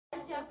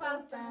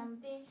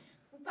chapaltanti,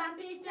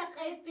 panticha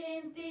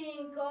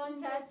pintin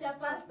concha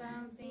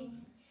chapaltanti.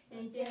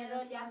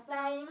 Chinchero ya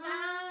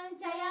saiman,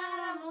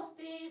 chayara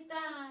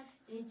mustita.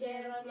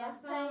 Chinchero ya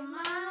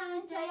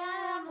saiman,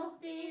 chayara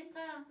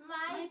mustita.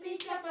 Mai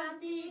picha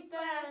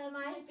pantipas,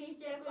 mai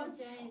picha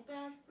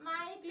conchaipas.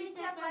 Mai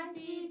picha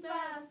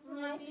pantipas,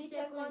 mai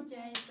picha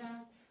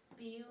conchaipas.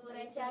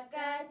 Piure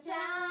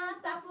chakacha,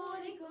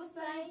 tapuri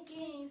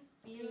kusaiki.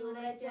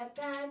 Piure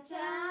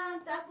chakacha,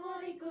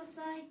 tapuri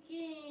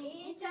kusaiki.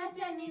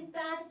 Ichacha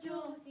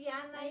nintachus,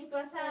 yana y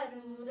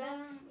pasarura.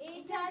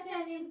 Ichacha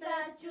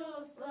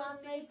nintachus,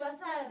 yana y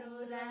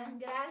pasarura.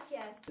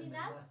 Gracias.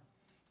 Final,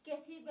 que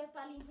sirve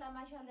para la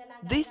inflamación de la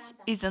This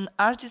garganta. is an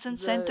artisan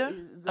center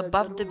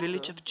above the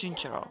village of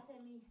Chinchero.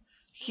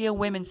 Here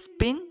women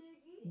spin,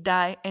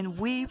 dye and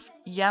weave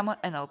llama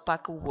and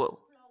alpaca wool.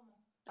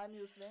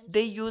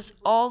 They use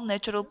all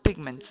natural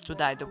pigments to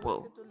dye the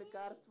wool.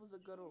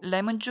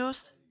 Lemon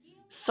juice,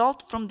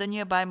 salt from the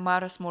nearby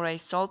Maras Moray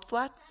salt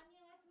flat,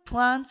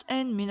 plants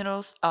and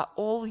minerals are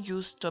all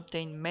used to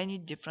obtain many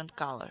different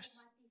colors.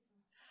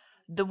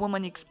 The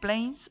woman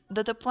explains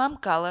that a plum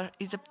color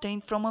is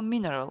obtained from a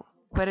mineral,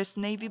 whereas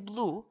navy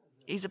blue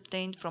is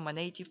obtained from a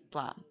native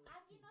plant.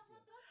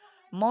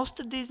 Most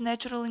of these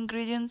natural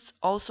ingredients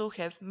also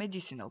have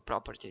medicinal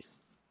properties.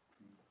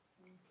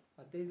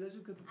 А те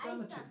изглеждат като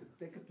камъчета.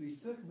 Те като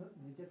изсъхнат,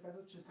 не те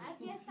казват, че са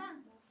сухи.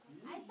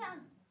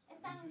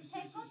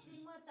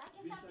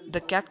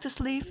 The cactus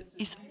leaf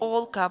is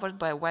all covered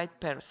by a white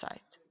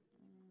parasite.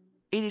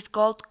 It is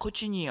called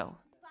cochineal.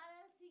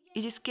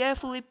 It is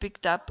carefully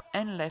picked up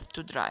and left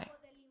to dry.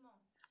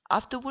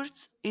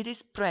 Afterwards, it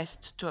is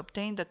pressed to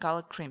obtain the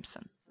color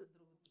crimson.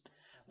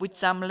 With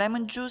some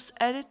lemon juice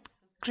added,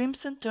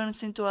 crimson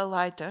turns into a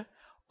lighter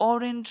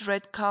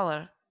orange-red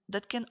color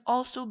that can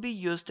also be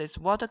used as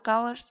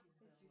watercolors,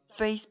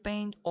 face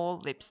paint or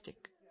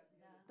lipstick.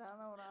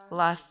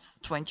 Lasts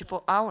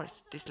 24 hours,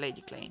 this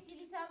lady claims.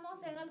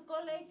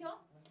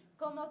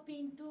 Como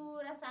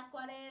pinturas,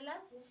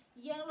 acuarelas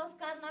y en los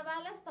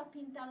carnavales para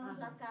pintarnos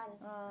la cara.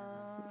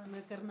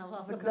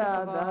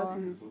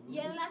 Y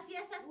en las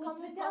fiestas como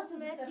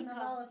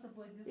cosmético.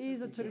 И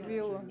за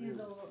червила.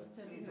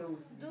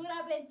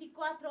 Dura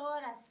 24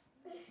 horas.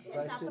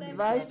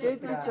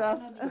 24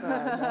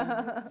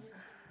 часа.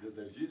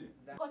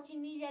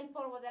 Cochinilla, el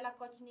polvo de la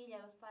cochinilla,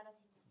 los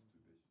parásitos.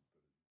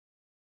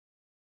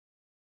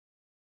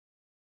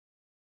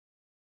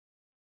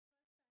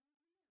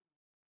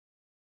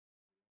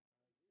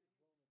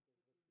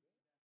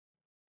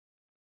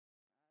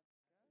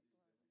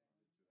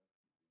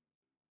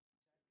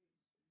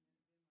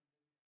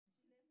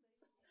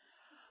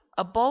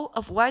 A ball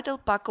of white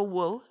alpaca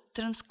wool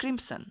turns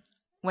crimson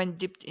when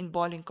dipped in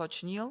boiling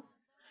cochineal,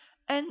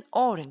 and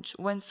orange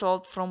when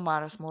salt from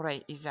Maras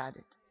Moray is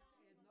added.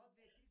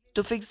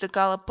 To fix the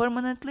color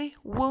permanently,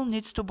 wool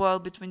needs to boil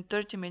between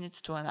 30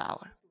 minutes to an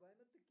hour.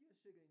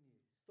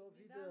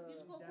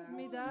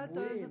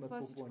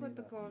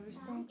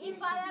 Y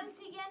para el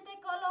siguiente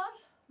color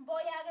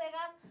voy a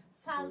agregar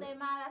sal de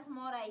Maras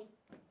Moray.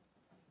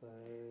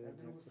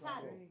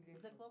 Sal.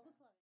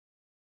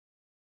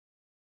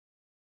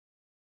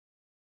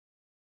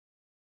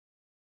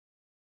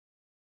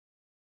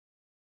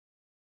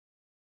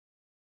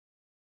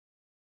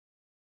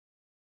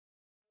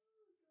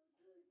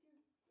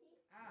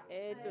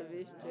 Ето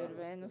виж,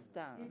 червено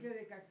стана. И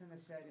гледай как се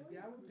нашари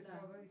бяло,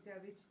 такова и сега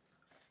вече,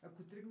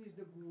 ако тръгнеш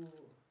да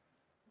го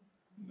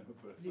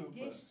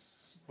плетеш,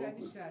 ще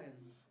стане шарен.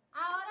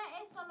 Ahora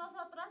esto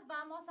nosotros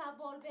vamos a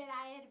volver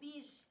a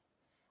hervir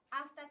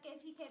hasta que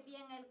fije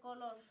bien el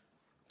color.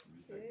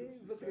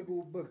 Вътре го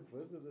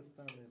обърква, за да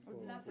стане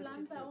La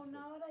planta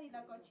 1 hora y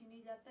la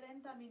cochinilla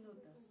 30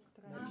 minutos.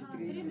 Значи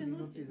 30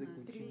 минути за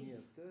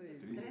кочинията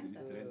и 30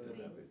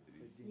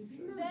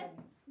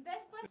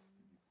 Después.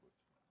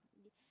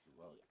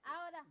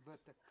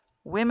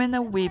 Women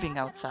are weaving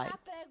outside.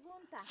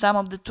 Some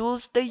of the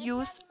tools they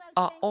use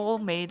are all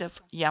made of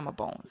llama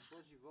bones.